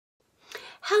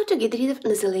How to get rid of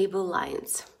nasolabial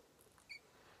lines.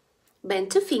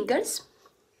 Bend 2 fingers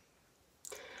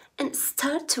and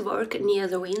start to work near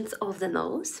the ends of the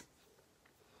nose.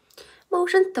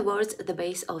 Motion towards the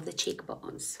base of the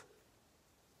cheekbones.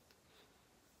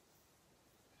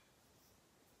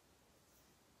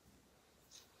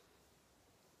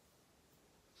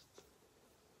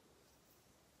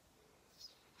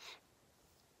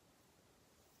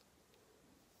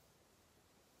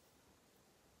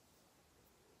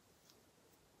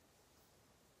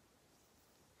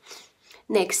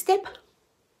 Next step.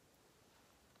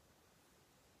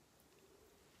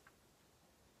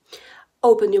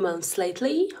 Open your mouth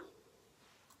slightly.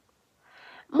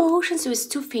 Motions with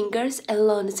 2 fingers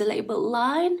along the nasolabial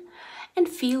line and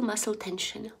feel muscle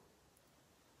tension.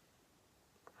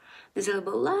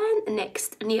 Nasolabial line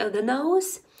next near the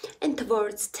nose and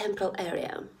towards temporal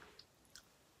area.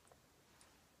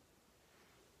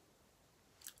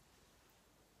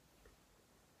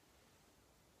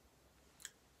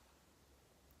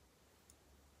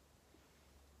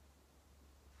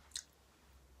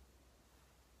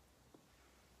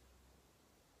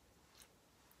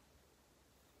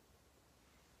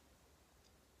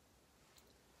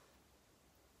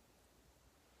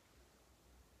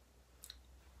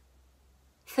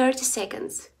 "30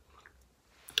 seconds.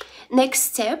 Next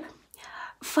step,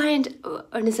 find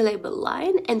a nasolabial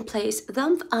line and place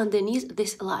them underneath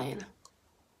this line.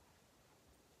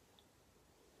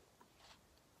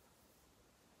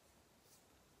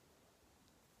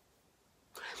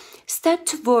 Start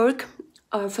to work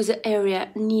for the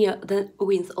area near the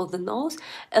width of the nose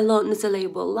along the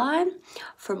nasolabial line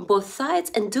from both sides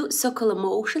and do circular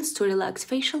motions to relax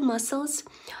facial muscles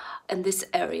in this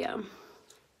area.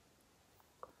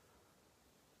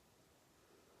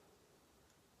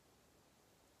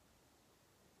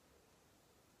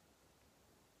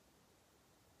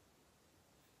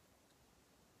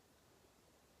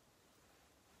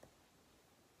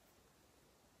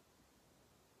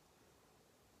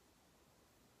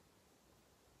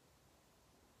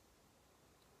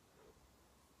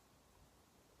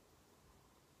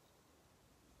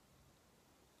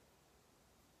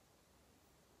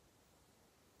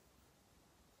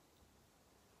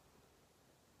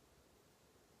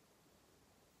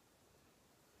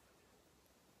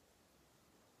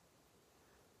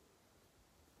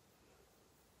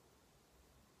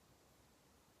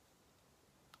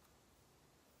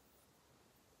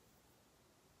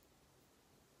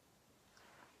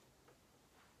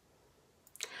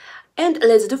 And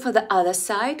let's do for the other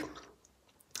side.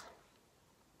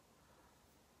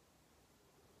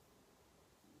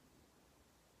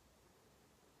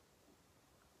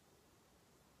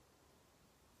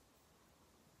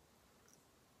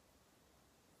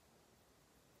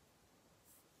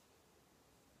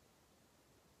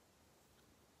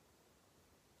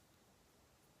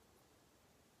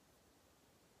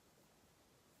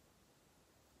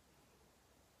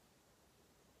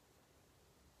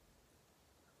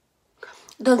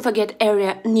 Don't forget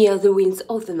area near the wings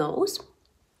of the nose.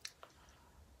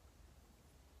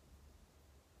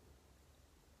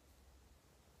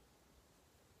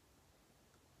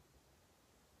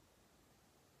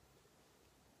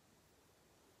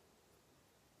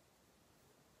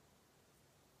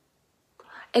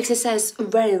 Exercise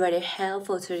very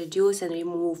helpful to reduce and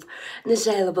remove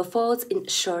Nasolabialfolds in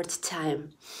short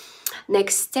time.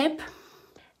 Next step,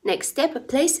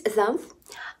 place them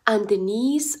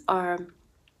underneath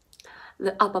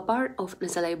the upper part of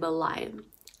nasolabial line.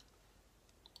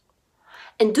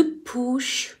 And do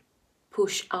push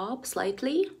up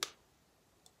slightly.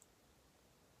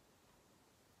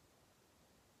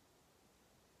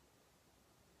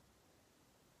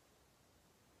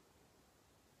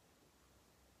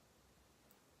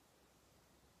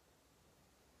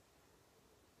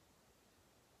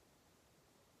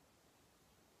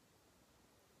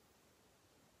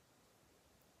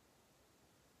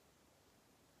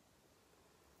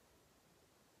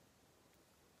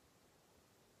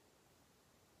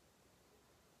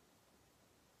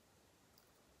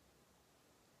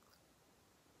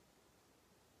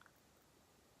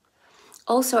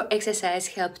 Also, exercise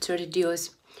helps to reduce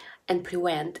and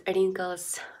prevent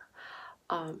wrinkles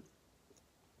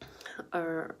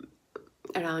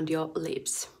around your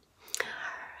lips.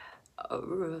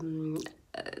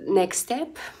 Next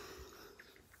step,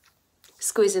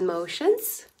 squeezing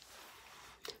motions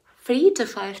 3 to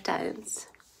 5 times.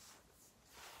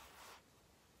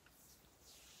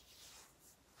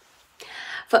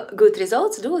 For good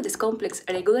results, do this complex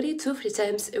regularly 2-3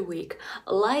 times a week.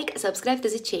 Like, subscribe to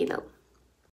the channel.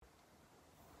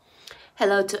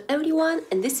 Hello to everyone.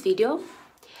 In this video,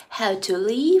 how to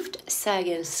lift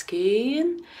sagging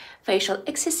skin, facial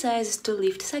exercises to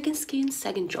lift sagging skin,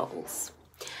 sagging jowls.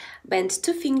 Bend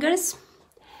 2 fingers,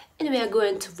 and we are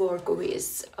going to work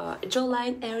with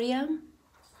jawline area.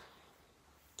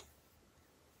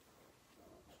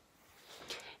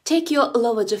 Take your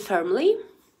lower jaw firmly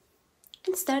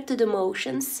and start to do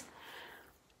motions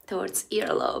towards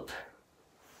earlobe.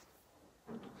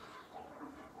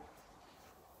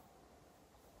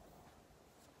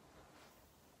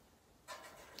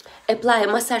 Apply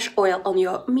massage oil on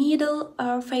your middle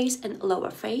face and lower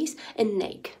face and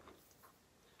neck.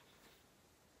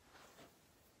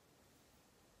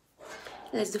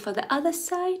 Let's do for the other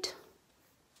side.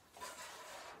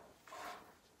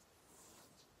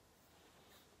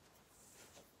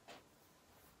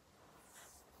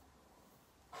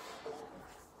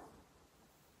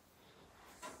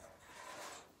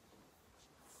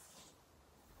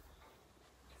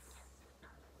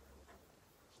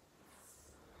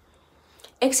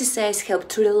 Exercise help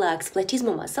to relax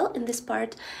platysma muscle in this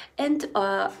part and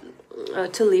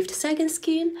to lift sagging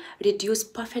skin, reduce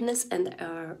puffiness and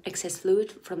excess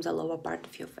fluid from the lower part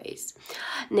of your face.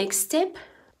 Next step,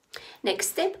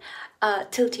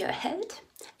 tilt your head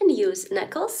and use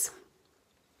knuckles.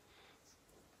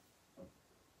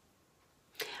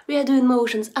 We are doing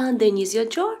motions underneath your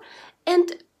jaw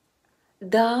and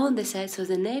down the sides of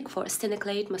the neck for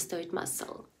sternocleidomastoid mastoid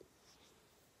muscle.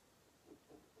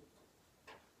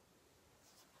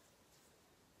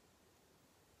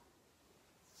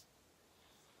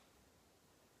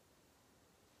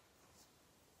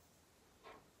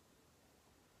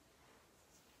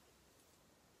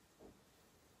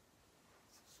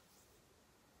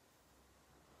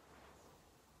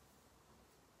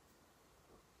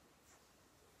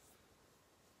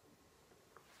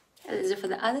 Let's do for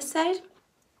the other side.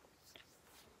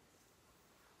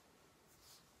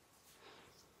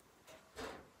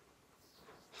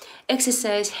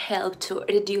 Exercise help to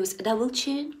reduce double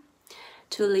chin,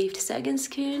 to lift sagging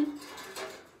skin.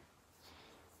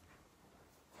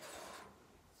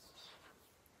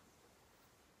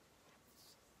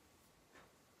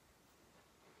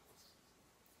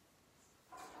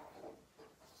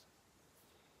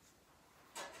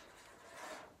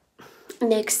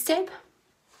 Next step.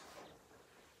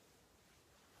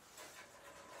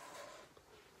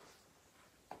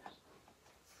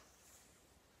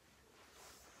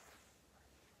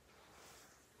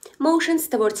 Motions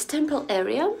towards temple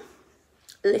area,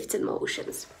 lifting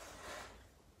motions.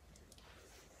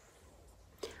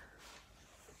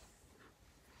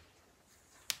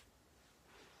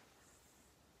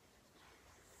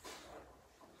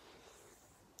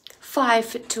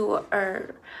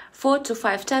 Four to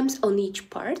five times on each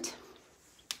part.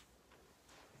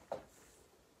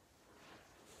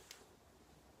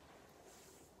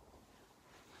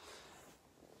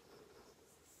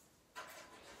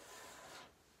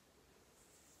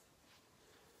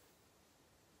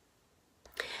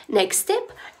 Next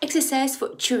step, exercise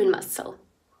for chewing muscle.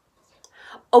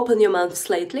 Open your mouth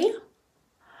slightly,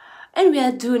 and we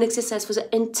are doing exercise for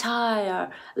the entire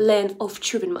length of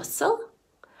chewing muscle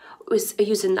with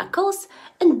using knuckles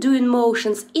and doing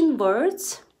motions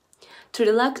inwards to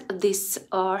relax this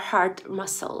hard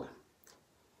muscle.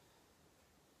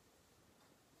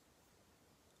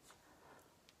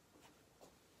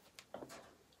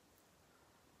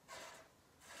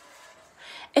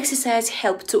 Exercise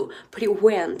help to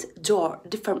prevent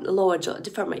lower jaw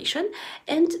deformation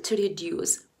and to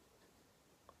reduce.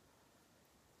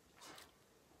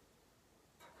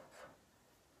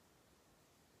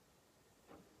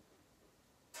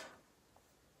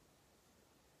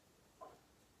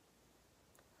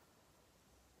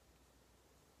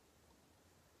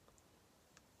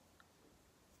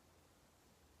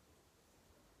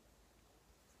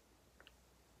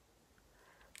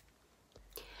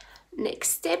 Next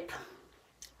step,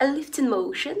 lifting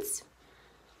motions.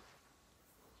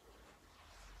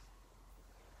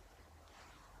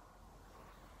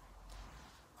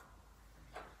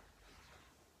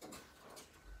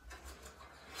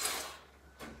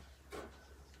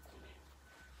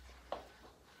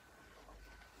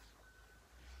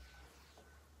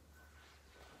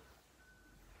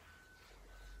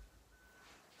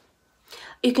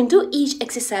 You can do each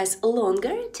exercise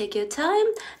longer, take your time,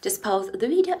 just pause the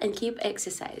video and keep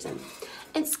exercising.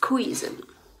 And squeezing.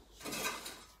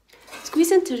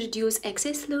 Squeezing to reduce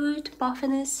excess fluid,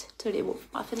 puffiness, to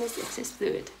remove puffiness, excess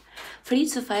fluid. 3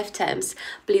 to 5 times.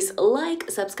 Please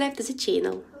like, subscribe to the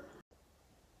channel.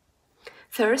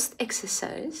 First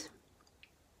exercise.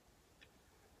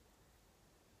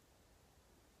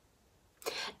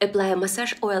 Apply a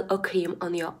massage oil or cream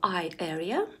on your eye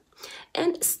area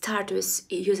And start with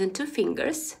using 2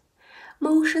 fingers,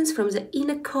 motions from the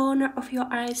inner corner of your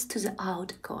eyes to the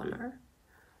outer corner.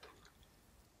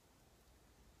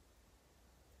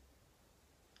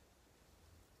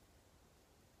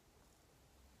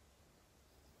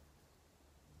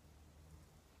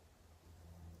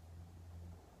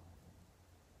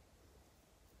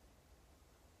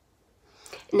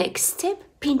 Next step,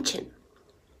 pinching.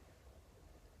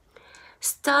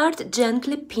 Start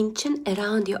gently pinching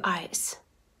around your eyes.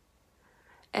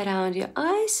 Around your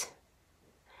eyes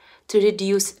to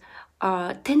reduce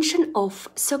tension of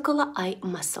circular eye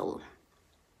muscle.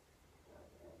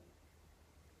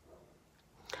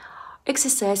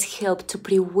 Exercise helps to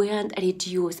prevent,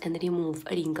 reduce and remove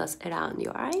wrinkles around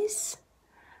your eyes.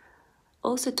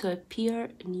 Also to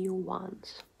appear new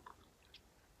ones.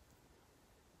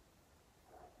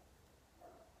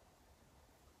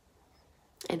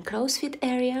 And crow's feet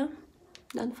area,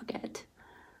 don't forget.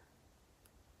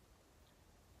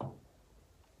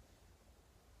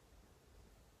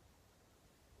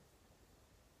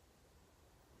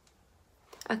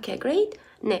 Okay, great.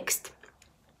 Next,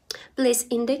 place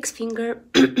index finger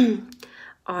to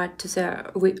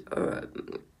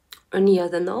near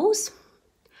the nose,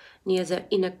 near the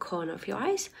inner corner of your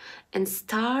eyes, and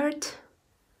start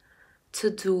to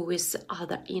do with the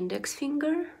other index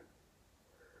finger.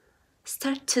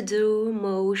 Start to do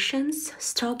motions,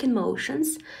 stroking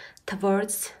motions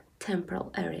towards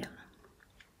temporal area.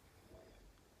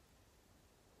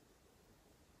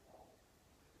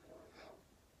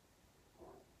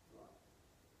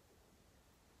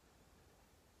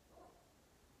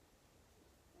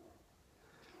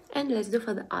 And let's do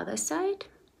for the other side.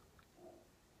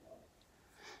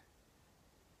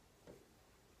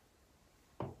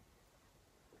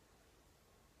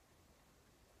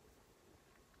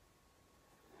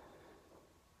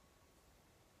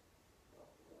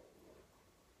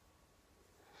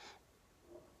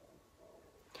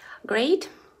 Great.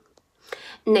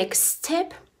 Next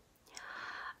step,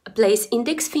 place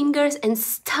index fingers and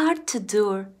start to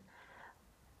do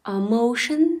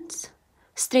motions,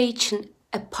 stretching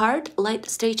apart, light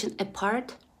stretching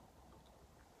apart.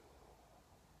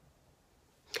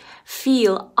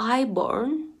 Feel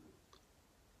eye-bone.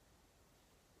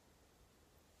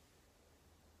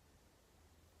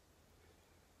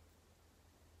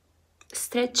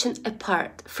 Stretching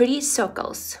apart, 3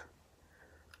 circles.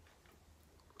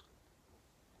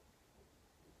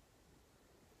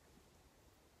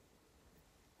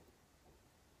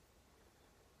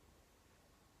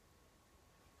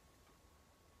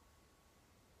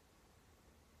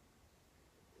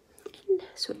 And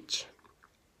switch.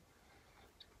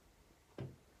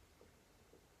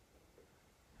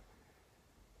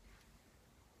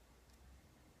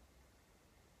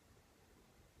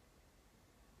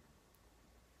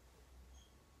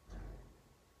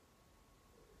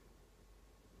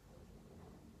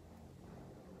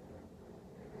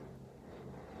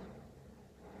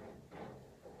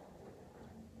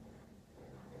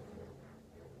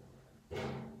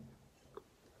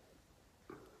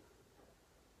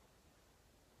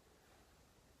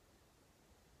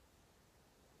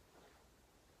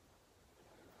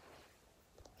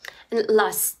 And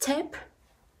last step,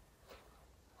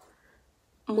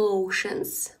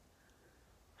 motions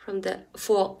for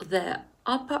the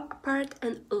upper part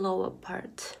and lower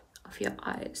part of your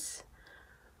eyes.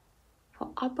 For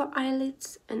upper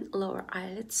eyelids and lower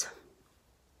eyelids.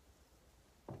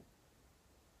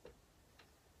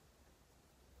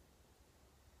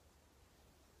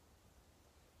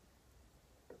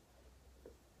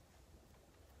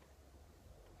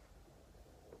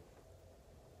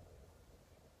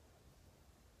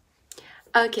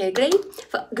 Okay, great.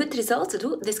 For good results,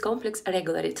 do this complex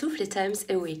regularly 2-3 times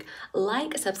a week.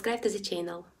 Like, subscribe to the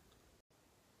channel.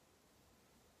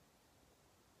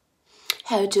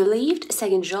 How to lift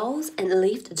sagging jowls and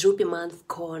lift droopy mouth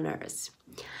corners.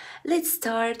 Let's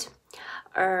start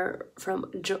from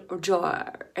jaw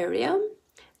area.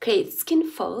 Create skin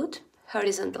fold,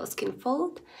 horizontal skin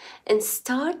fold, and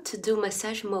start to do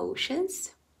massage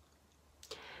motions.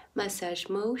 Massage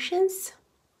motions.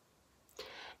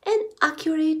 And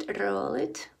accurate roll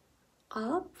it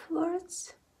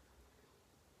upwards.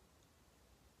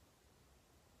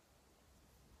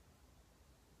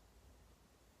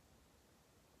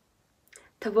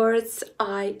 Towards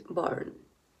eye bone.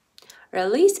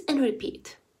 Release and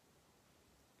repeat.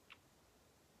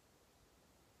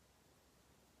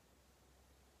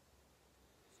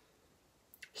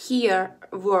 Here,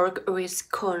 work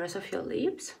with corners of your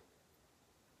lips.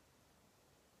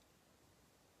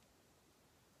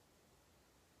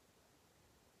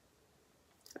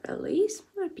 Release,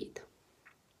 repeat.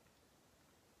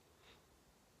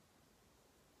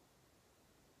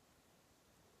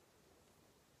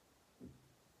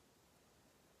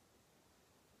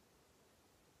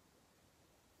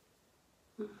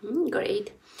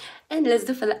 Great. And let's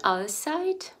do for the other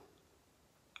side.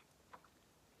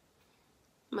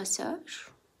 Massage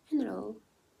and roll.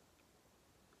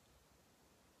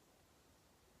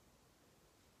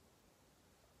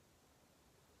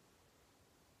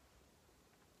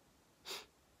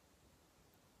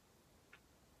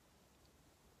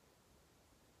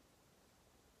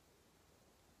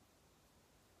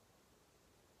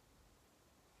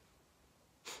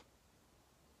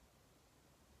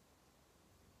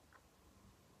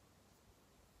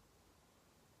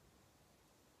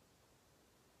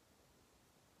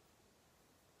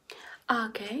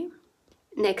 Okay.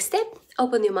 Next step,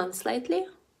 open your mouth slightly.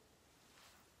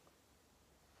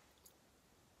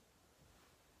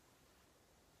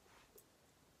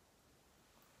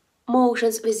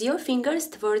 Motions with your fingers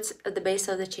towards the base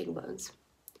of the cheekbones.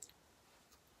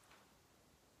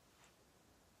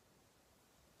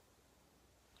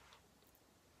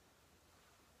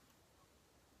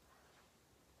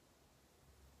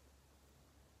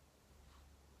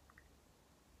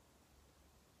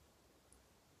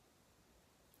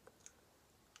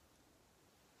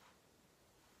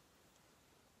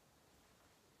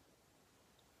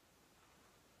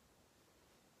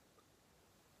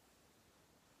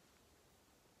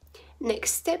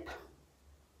 Next step,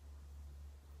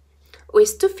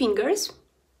 with two fingers,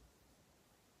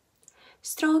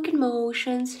 stroking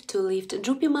motions to lift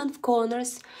droopy mouth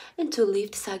corners and to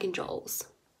lift sagging jowls.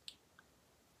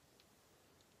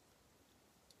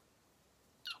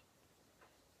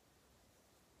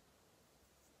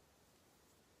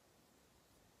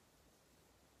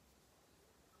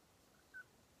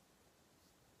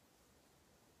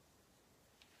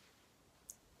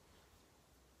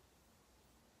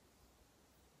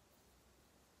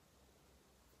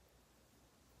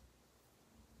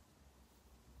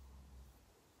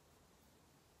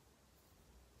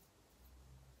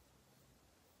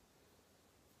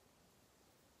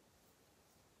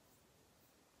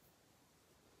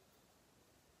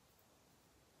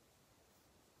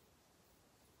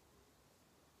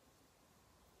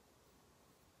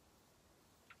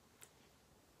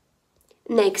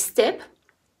 Next step,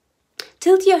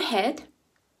 tilt your head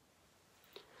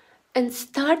and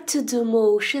start to do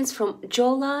motions from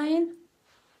jawline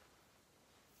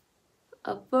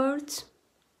upwards.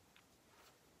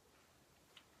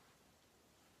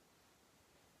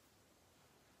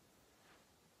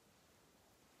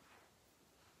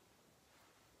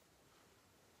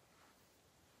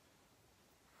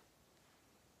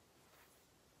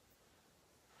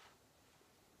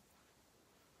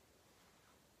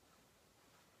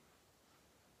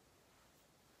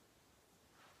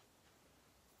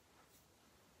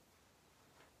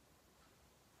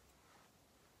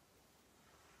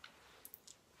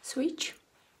 Switch.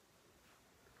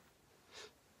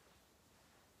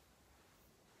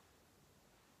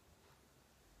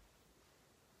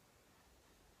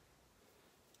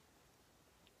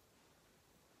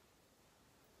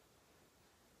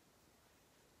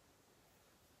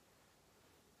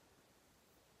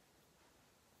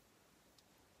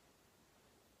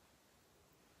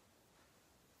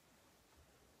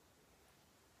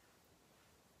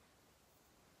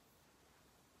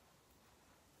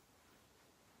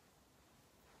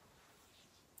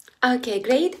 Okay,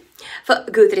 great. For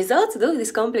good results, do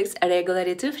this complex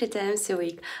regularly 2-3 times a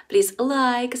week. Please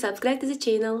like, subscribe to the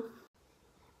channel.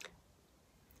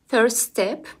 First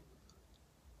step,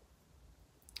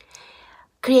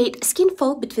 create skin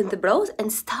fold between the brows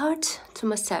and start to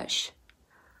massage.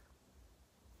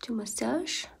 To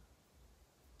massage.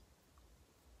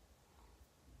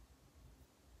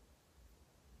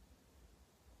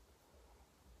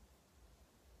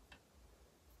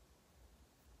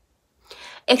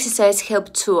 Exercise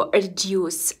help to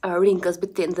reduce wrinkles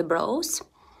between the brows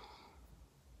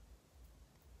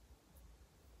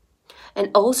and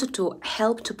also to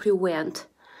help to prevent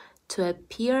to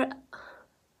appear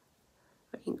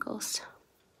wrinkles.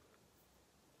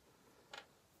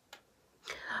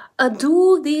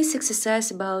 Do this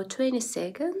exercise about 20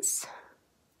 seconds.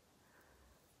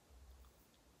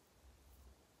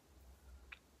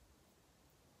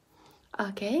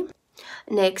 Okay.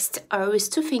 Next are with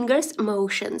two fingers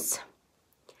motions.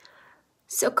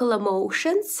 Circular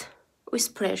motions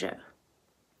with pressure.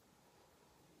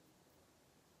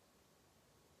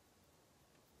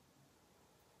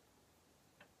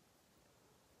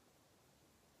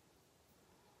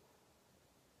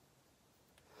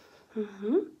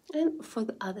 And for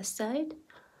the other side.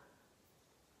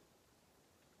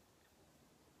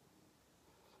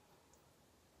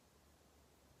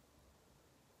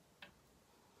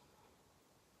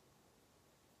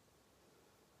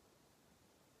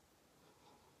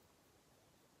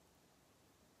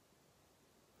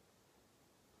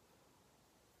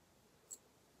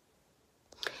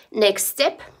 Next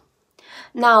step.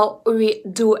 Now we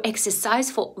do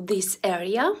exercise for this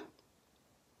area.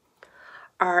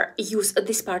 Or use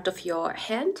this part of your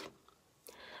hand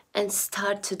and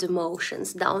start to do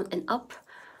motions down and up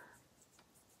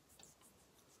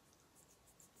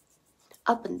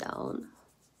and down.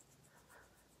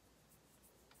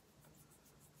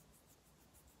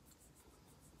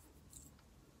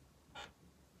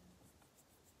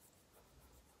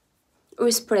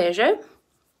 With pressure.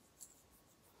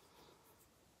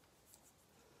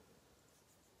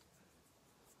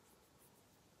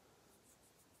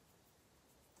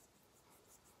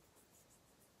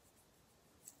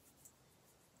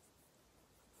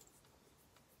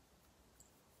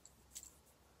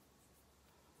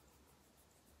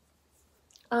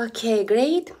 Okay,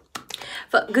 great.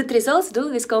 For good results,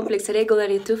 do this complex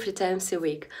regularly 2-3 times a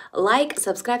week. Like,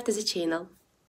 subscribe to the channel.